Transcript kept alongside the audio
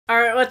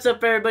Alright, what's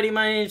up everybody?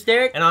 My name's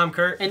Derek. And I'm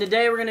Kurt. And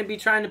today we're going to be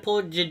trying to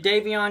pull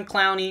JADEVEON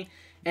Clowney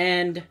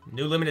and...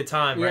 New limited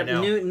time right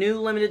now. New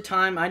limited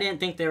time. I didn't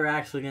think they were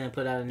actually going to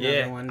put out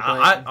another one,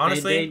 but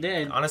honestly, they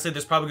did. Honestly,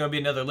 there's probably going to be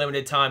another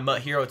limited time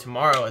Mutt Hero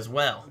tomorrow as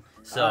well.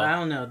 So I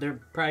don't know. They're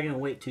probably going to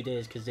wait 2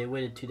 days because they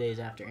waited 2 days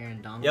after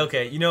Aaron Donald. Yeah,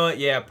 okay, you know what?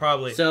 Yeah,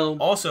 probably. So...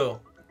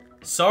 Also...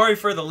 Sorry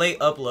for the late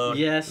upload.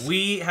 Yes.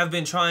 We have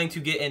been trying to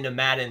get into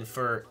Madden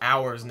for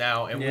hours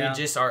now, and we're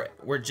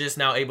just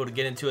now able to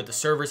get into it. The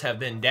servers have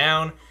been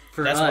down.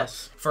 For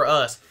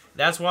us.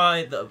 That's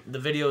why the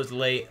video is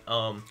late.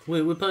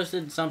 We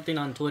posted something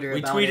on Twitter.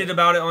 We tweeted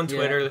about it on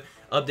Twitter,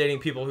 updating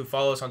people who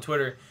follow us on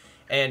Twitter.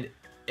 And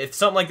if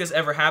something like this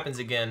ever happens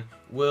again,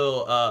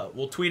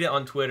 we'll tweet it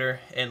on Twitter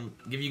and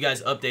give you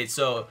guys updates.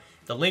 So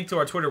the link to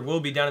our Twitter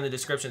will be down in the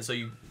description, so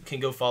you can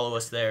go follow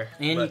us there.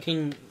 And you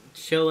can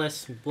show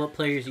us what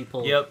players you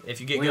pulled. Yep, if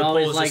you get good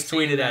pulls, just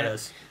tweet it at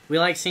us. We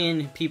like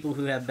seeing people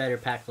who have better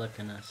pack luck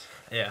than us.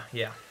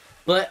 Yeah.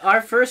 But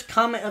our first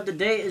comment of the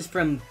day is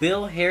from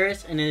Bill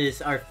Harris, and it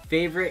is our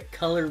favorite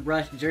Color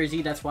Rush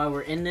jersey. That's why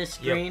we're in this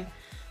screen.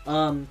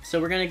 Yep.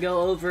 So we're going to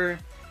go over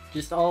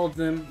just all of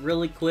them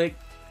really quick.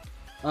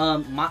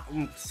 Some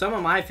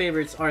of my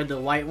favorites are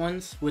the white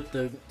ones with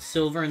the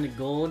silver and the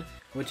gold,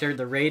 which are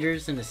the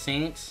Raiders and the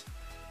Saints.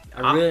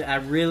 I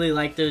really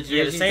like those jerseys.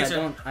 Yeah, the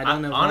Saints I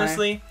don't know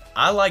honestly, why.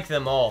 I like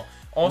them all.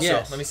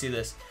 Also, let me see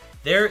this.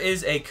 There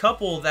is a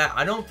couple that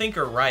I don't think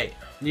are right.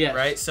 Yeah.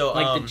 Right? So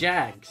like the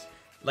Jags.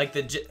 Like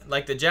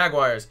the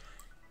Jaguars.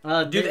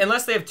 Dude,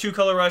 unless they have 2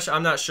 Color Rush,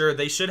 I'm not sure.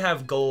 They should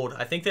have gold.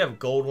 I think they have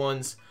gold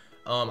ones.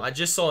 I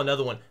just saw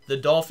another one. The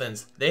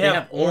Dolphins. They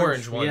have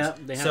orange ones. Yeah,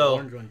 they have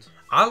orange ones.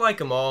 I like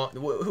them all.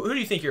 Who do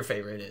you think your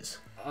favorite is?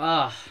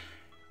 I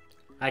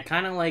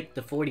kind of like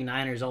the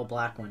 49ers all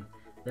black one.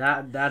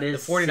 That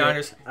is the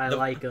 49ers. Sick. I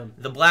like them.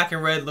 The black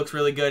and red looks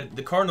really good.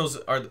 The Cardinals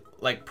are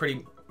like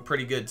pretty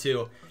good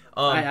too.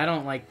 I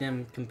don't like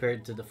them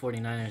compared to the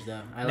 49ers though.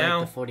 I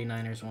like the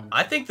 49ers one.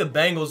 I think the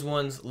Bengals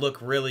ones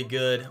look really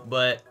good,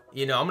 but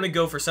you know, I'm going to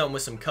go for something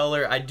with some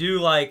color. I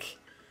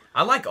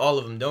like all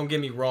of them, don't get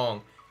me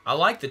wrong. I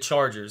like the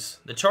Chargers.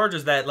 The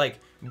Chargers that like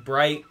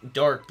bright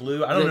dark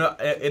blue. I don't know,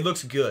 it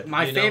looks good.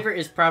 My favorite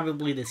is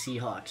probably the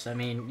Seahawks. I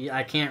mean,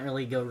 I can't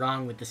really go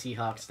wrong with the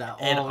Seahawks.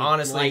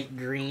 Honestly, light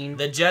green.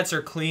 The Jets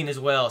are clean as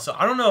well. So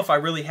I don't know if I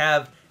really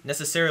have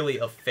necessarily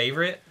a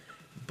favorite,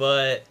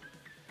 but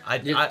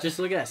just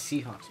look at that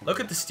Seahawks one.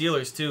 Look at the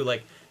Steelers too.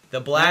 Like the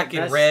black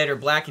and red or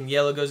black and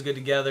yellow goes good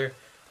together.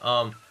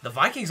 The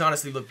Vikings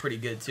honestly look pretty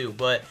good too.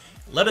 But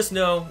let us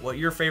know what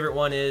your favorite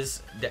one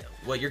is,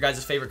 what your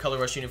guys' favorite Color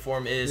Rush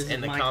uniform is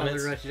in the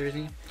comments. Color Rush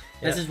jersey.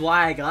 This is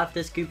why I got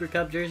this Cooper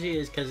Cup jersey,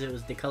 is because it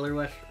was the Color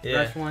Rush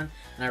one,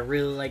 and I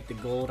really like the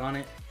gold on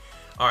it.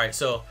 All right,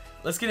 so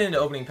let's get into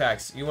opening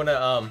packs. We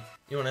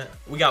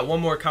got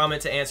one more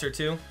comment to answer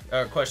too,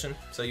 or question.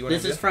 So you want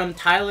This is from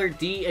Tyler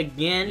D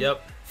again.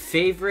 Yep.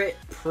 Favorite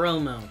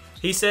promo.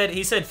 He said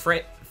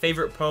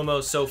favorite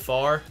promo so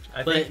far.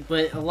 But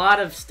a lot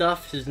of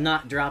stuff is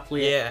not dropped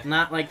yet. Yeah.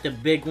 Not like the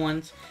big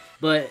ones.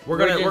 But we're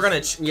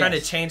gonna kind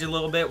of change a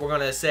little bit. We're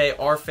gonna say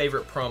our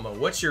favorite promo.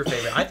 What's your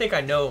favorite? I think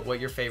I know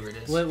what your favorite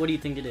is. What do you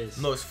think it is?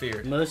 Most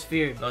feared. Most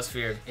feared. Most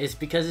feared. It's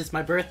because it's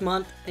my birth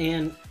month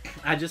and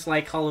I just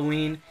like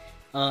Halloween.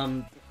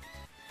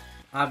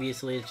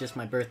 Obviously it's just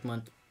my birth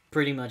month.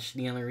 Pretty much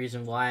the only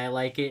reason why I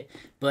like it.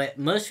 But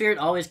Most Feared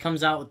always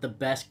comes out with the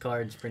best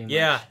cards, pretty much.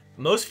 Yeah,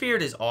 Most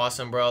Feared is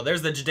awesome, bro.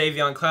 There's the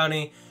JADEVEON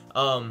Clowney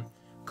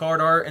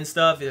card art and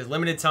stuff. There's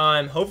limited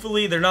time.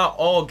 Hopefully they're not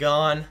all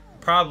gone.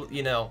 Probably,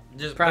 you know,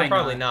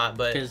 probably not,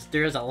 but because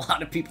there's a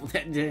lot of people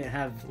that didn't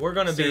have. We're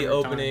gonna be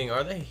opening.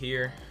 Are they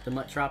here? The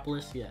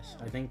Metropolis, yes,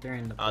 I think they're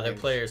in the. Oh, they're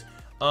players.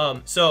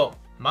 So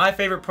my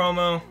favorite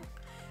promo,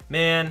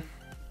 man.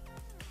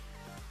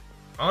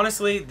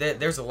 Honestly,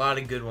 there's a lot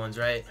of good ones,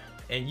 right?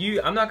 And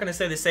I'm not gonna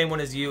say the same one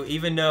as you,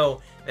 even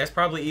though that's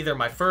probably either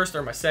my first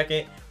or my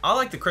second. I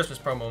like the Christmas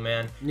promo,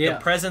 man. Yeah. The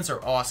presents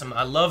are awesome.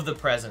 I love the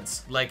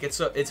presents. Like it's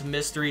a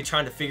mystery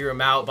trying to figure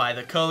them out by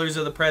the colors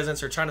of the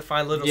presents or trying to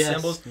find little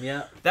symbols.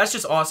 Yeah. That's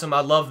just awesome. I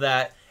love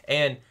that.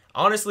 And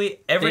honestly,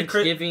 every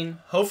Thanksgiving.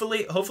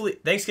 Hopefully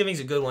Thanksgiving's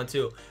a good one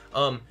too.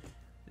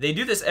 They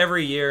do this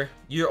every year.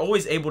 You're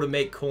always able to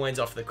make coins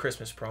off the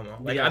Christmas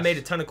promo. Like I made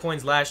a ton of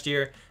coins last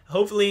year.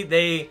 Hopefully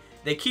they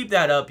keep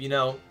that up, you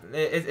know.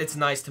 It's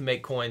nice to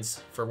make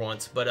coins for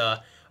once. But all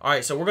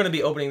right, so we're gonna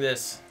be opening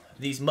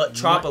these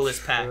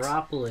Metropolis packs.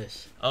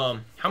 Metropolis.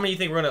 How many do you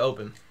think we're gonna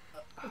open?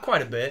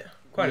 Quite a bit.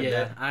 Quite a bit.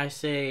 Yeah, I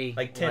say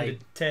like 10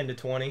 to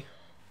 20.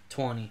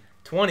 20.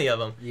 20 of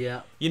them.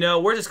 Yeah. You know,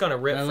 we're just gonna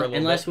rip for a little bit.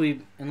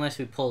 Unless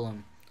we pull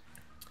them.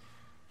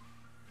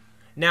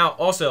 Now,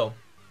 also,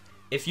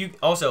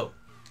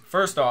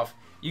 first off,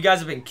 you guys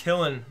have been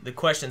killing the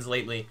questions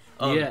lately.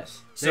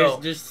 Yes. There's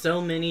just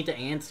so many to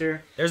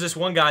answer. There's this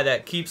one guy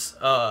that keeps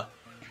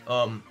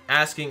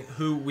asking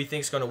who we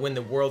think is going to win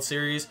the World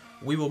Series.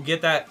 We will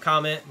get that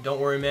comment.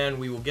 Don't worry, man.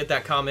 We will get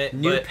that comment.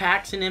 New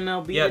packs in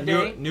MLB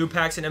today. New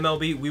packs in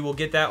MLB. We will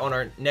get that on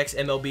our next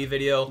MLB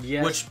video,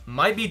 which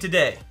might be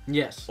today.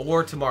 Yes.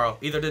 Or tomorrow.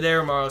 Either today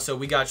or tomorrow. So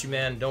we got you,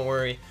 man. Don't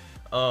worry.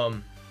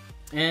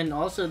 And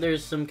also,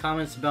 there's some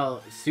comments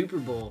about Super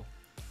Bowl.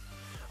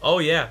 Oh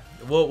yeah,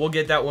 we'll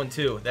get that one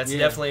too. That's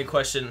definitely a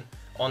question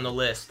on the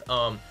list.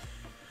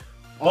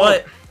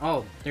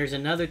 There's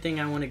another thing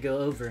I want to go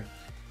over.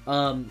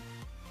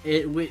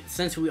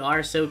 Since we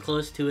are so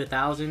close to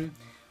 1,000,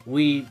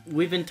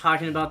 we've been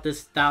talking about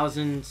this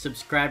 1,000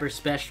 subscriber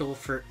special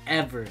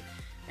forever,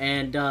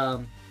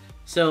 and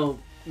so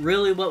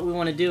really what we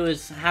want to do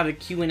is have a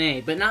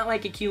Q&A, but not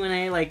like a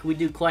Q&A like we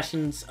do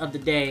questions of the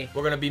day.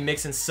 We're gonna be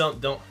mixing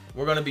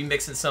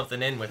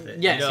something in with it.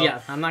 Yes, you know?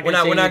 yeah.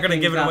 We're not gonna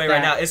give it away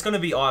right now. It's gonna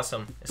be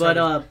awesome.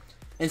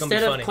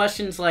 Instead of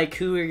questions like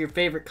who are your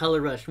favorite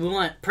color rush, we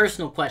want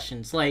personal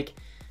questions, like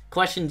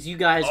questions you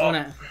guys want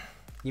to.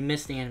 You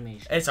missed the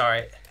animation. It's all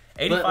right.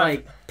 85. But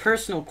like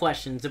personal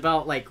questions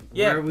about like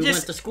where we went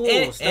to school,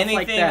 stuff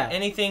like that.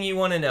 Anything you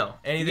want to know.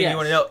 Anything you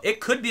want to know.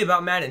 It could be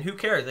about Madden. Who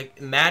cares? Like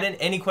Madden.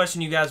 Any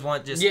question you guys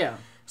want, just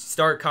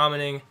start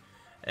commenting,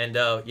 and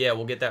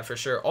we'll get that for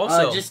sure.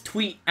 Also, just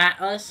tweet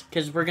at us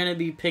because we're gonna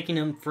be picking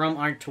them from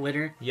our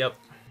Twitter. Yep.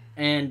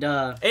 And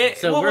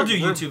so we'll do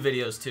YouTube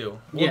videos too.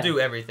 We'll do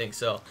everything.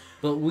 So.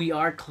 But we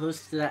are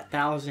close to that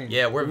 1,000.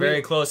 Yeah, we're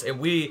very close,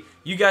 and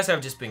you guys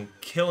have just been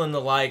killing the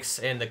likes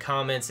and the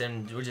comments,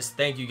 and we just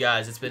thank you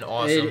guys. It's been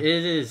awesome. It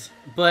is.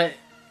 But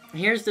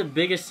here's the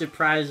biggest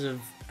surprise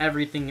of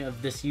everything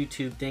of this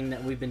YouTube thing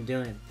that we've been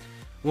doing.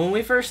 When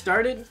we first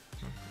started.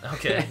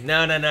 Okay.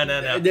 No.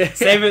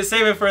 Save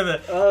it for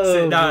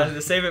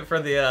the. Save it for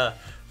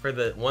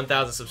the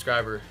 1,000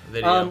 subscriber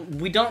video.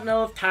 We don't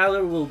know if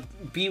Tyler will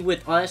be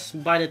with us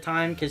by the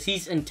time, because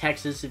he's in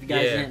Texas. If you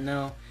guys didn't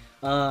know.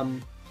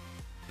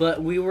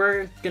 But we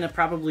were gonna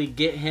probably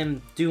get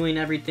him doing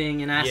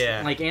everying and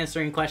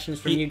answering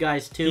questions from you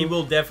guys too. He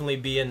will definitely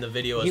be in the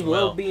video as well. He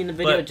will be in the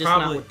video, just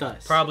not with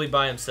us. Probably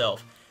by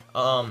himself.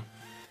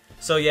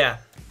 So yeah,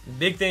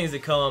 big things to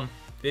come.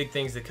 Big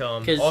things to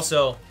come.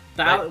 Also,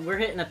 we're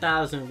hitting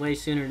 1,000 way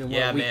sooner than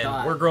what we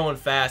thought. We're growing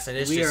fast, and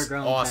it's just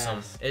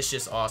awesome. It's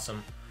just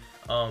awesome.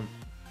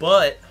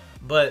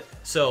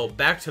 So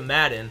back to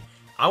Madden.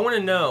 I want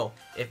to know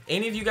if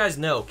any of you guys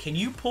know, can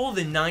you pull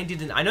the 90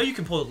 to... I know you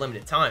can pull it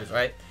limited times,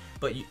 right?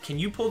 But can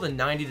you pull the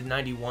 90 to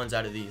 91s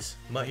out of these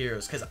MUT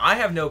Heroes? Because I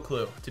have no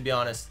clue, to be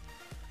honest.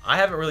 I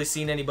haven't really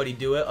seen anybody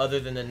do it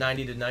other than the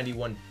 90 to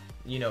 91,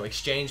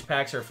 exchange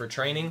packs are for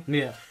training.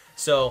 Yeah.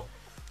 So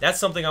that's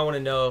something I want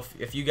to know.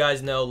 If you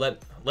guys know, let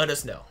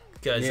us know.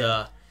 Because,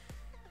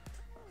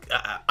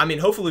 I mean,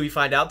 hopefully we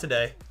find out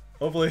today.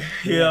 Hopefully,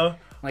 you know.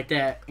 Like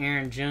that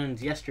Aaron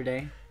Jones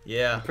yesterday.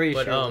 Yeah, I'm pretty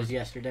sure it was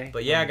yesterday.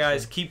 But yeah,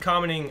 guys, keep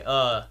commenting,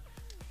 or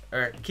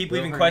keep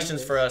leaving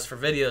questions for us for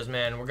videos,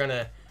 man. We're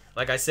gonna,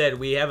 like I said,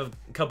 we have a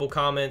couple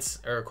comments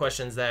or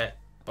questions that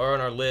are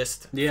on our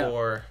list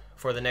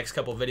for the next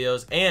couple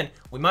videos, and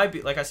we might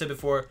be, like I said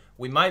before,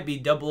 we might be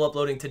double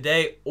uploading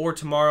today or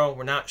tomorrow.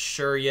 We're not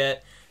sure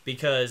yet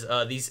because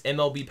these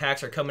MLB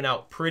packs are coming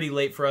out pretty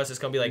late for us. It's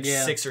gonna be like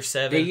 6 or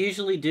 7. They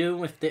usually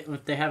do if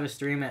they have a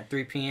stream at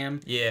 3 p.m.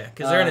 Yeah,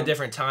 because they're in a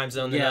different time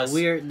zone than us.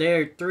 Yeah,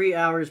 they're 3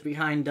 hours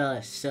behind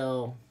us,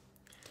 so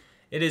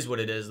it is what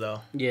it is,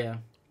 though. Yeah,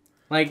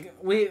 like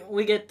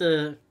we get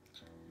the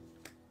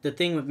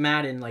thing with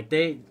Madden, like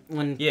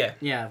when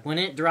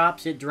it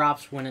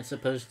drops when it's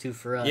supposed to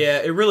for us. Yeah,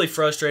 it really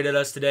frustrated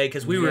us today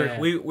because we saw the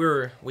tweet. It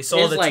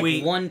was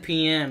like 1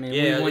 p.m. and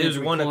it was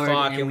 1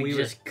 o'clock and we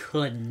just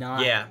could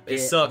not. Yeah, it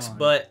sucks,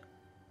 but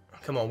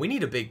come on, we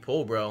need a big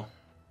pull, bro.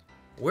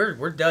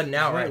 We're done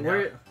now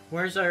now.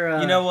 Where's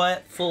our you know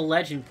what? Full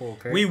legend pull,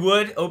 Kurt? We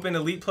would open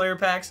elite player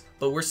packs,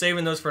 but we're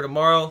saving those for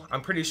tomorrow. I'm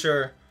pretty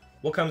sure.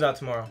 What comes out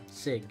tomorrow?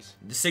 Sigs.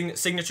 The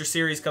signature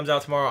series comes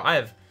out tomorrow.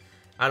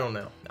 I don't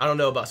know. I don't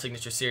know about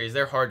signature series.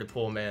 They're hard to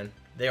pull, man.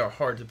 They are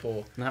hard to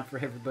pull. Not for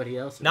everybody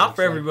else. Not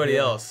for everybody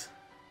else.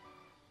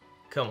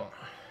 Come on,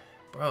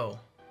 bro.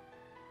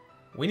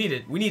 We need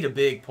a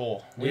big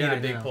pull. We need a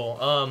big pull.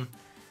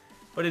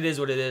 But it is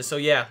what it is. So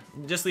yeah,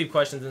 just leave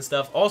questions and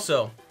stuff.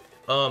 Also,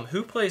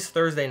 who plays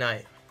Thursday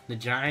night? The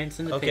Giants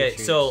and the Patriots.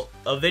 Okay, so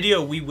a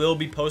video we will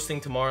be posting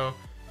tomorrow.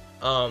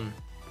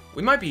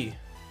 We might be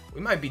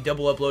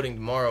double uploading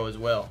tomorrow as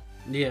well.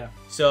 Yeah.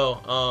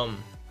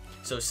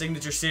 So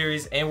signature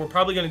series, and we're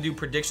probably gonna do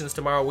predictions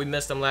tomorrow. We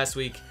missed them last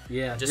week.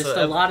 Yeah, just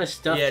a lot of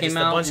stuff came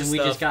out, and we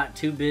just got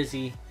too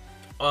busy.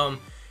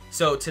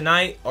 So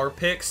tonight our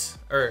picks,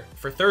 or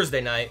for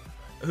Thursday night,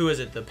 who is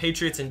it? The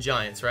Patriots and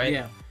Giants, right?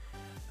 Yeah.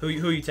 Who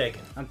are you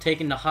taking? I'm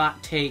taking the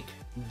hot take.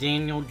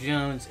 Daniel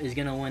Jones is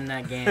gonna win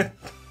that game.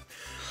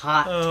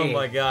 Hot take. Oh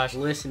my gosh.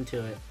 Listen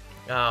to it.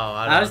 Oh,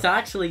 I was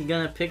actually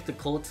gonna pick the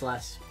Colts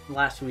last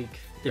week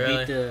to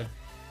beat the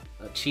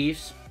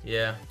Chiefs.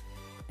 Yeah.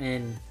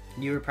 And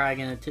you were probably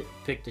gonna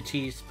pick the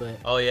Chiefs, but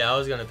oh yeah, I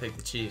was gonna pick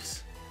the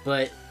Chiefs.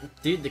 But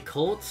dude, the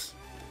Colts,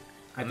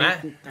 I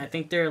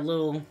think they're a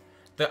little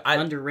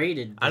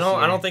underrated. I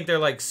don't think they're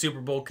like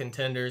Super Bowl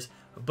contenders,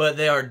 but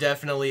they are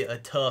definitely a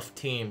tough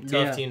team.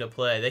 Tough team to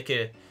play. They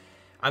could.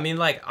 I mean,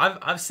 like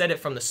I've said it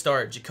from the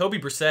start. Jacoby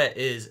Brissett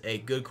is a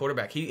good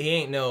quarterback. He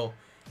ain't no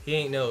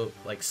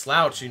like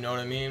slouch. You know what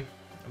I mean?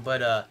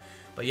 But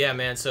yeah,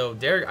 man. So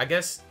Derek, I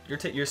guess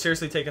you're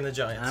seriously taking the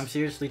Giants. I'm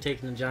seriously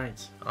taking the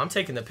Giants. I'm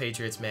taking the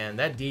Patriots, man.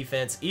 That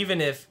defense, even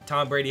if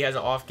Tom Brady has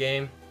an off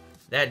game,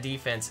 that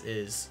defense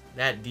is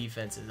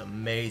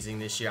amazing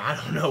this year. I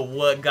don't know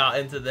what got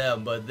into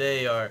them, but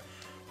they are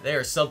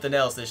something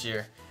else this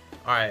year.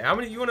 All right, how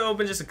many? You want to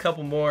open just a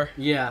couple more?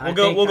 Yeah,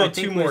 we'll go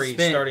 2 more each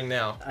starting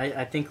now.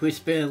 I think we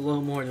spent a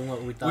little more than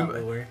what we thought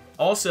we were.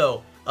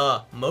 Also,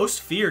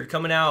 most feared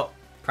coming out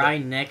probably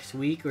next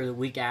week or the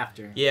week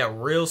after. Yeah,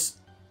 real.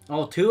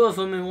 Oh, 2 of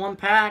them in one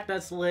pack.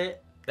 That's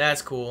lit.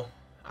 That's cool.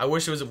 I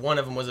wish it was one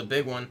of them was a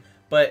big one,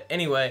 but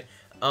anyway,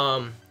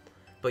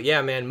 but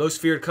yeah, man, most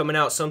feared coming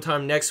out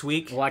sometime next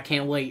week. Well, I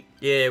can't wait.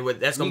 Yeah,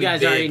 that's gonna be big. You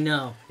guys already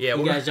know. Yeah,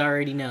 you guys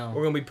already know.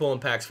 We're gonna be pulling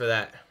packs for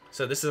that.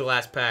 So this is the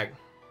last pack.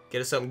 Get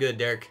us something good,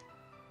 Derek.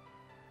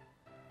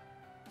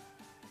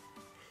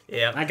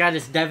 Yeah. I got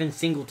this Devin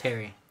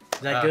Singletary. Is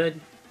that good?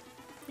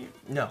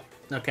 No.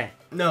 Okay.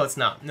 No, it's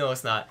not. No,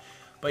 it's not.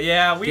 But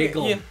yeah, get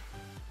gold. Yeah.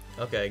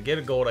 Okay, get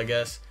a gold, I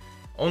guess.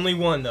 Only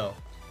one though.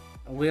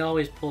 We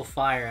always pull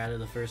fire out of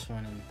the first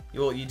one.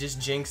 Well, you just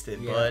jinxed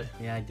it, bud.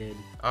 Yeah, I did.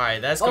 All right,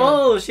 that's.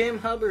 Oh, Sham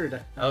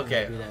Hubbard.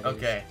 Okay.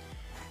 Okay.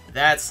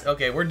 That's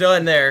okay. We're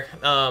done there.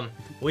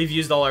 We've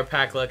used all our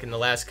pack luck in the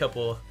last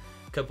couple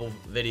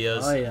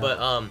videos. Oh, yeah.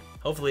 But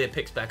hopefully it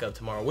picks back up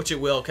tomorrow, which it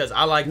will, because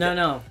I like.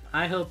 No.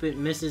 I hope it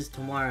misses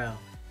tomorrow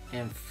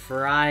and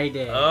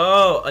Friday.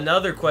 Oh,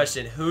 another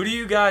question. Who do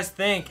you guys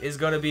think is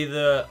going to be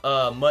the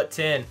Mutt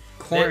 10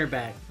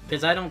 cornerback?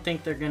 Because I don't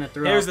think they're going to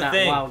throw out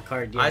that wild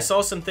card yet. I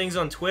saw some things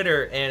on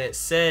Twitter, and it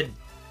said,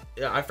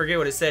 I forget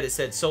what it said. It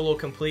said solo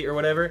complete or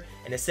whatever,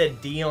 and it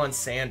said Deion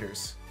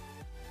Sanders.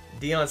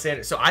 Deion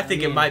Sanders. So I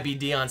think it might be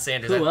Deion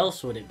Sanders. Who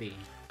else would it be?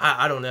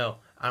 I don't know.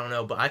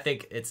 But I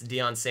think it's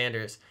Deion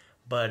Sanders.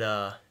 But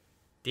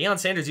Deion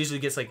Sanders usually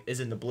is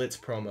in the Blitz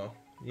promo,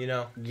 you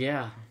know?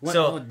 Yeah.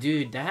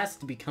 Dude, that has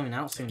to be coming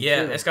out soon.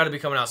 Yeah, it's got to be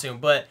coming out soon.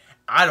 But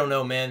I don't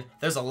know, man.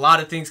 There's a lot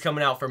of things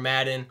coming out for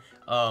Madden.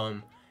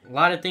 A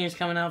lot of things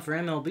coming out for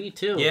MLB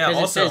too. Yeah,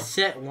 because also it says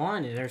set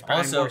 1, and there's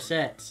probably more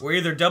sets. We're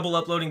either double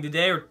uploading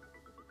today or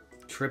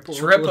triple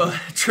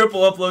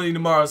uploading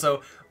tomorrow.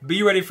 So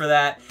be ready for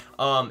that.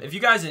 If you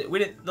guys,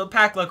 the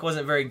pack luck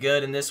wasn't very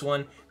good in this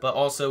one, but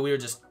also we were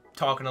just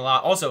talking a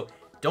lot. Also,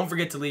 don't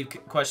forget to leave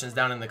questions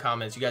down in the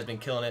comments. You guys have been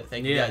killing it.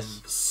 Thank you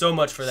guys so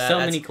much for that. So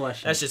many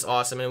questions. That's just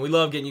awesome, and we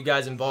love getting you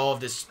guys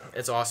involved.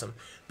 It's awesome.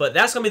 But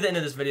that's gonna be the end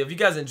of this video. If you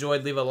guys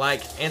enjoyed, leave a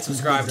like and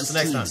subscribe. Until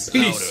next time.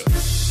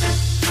 Peace.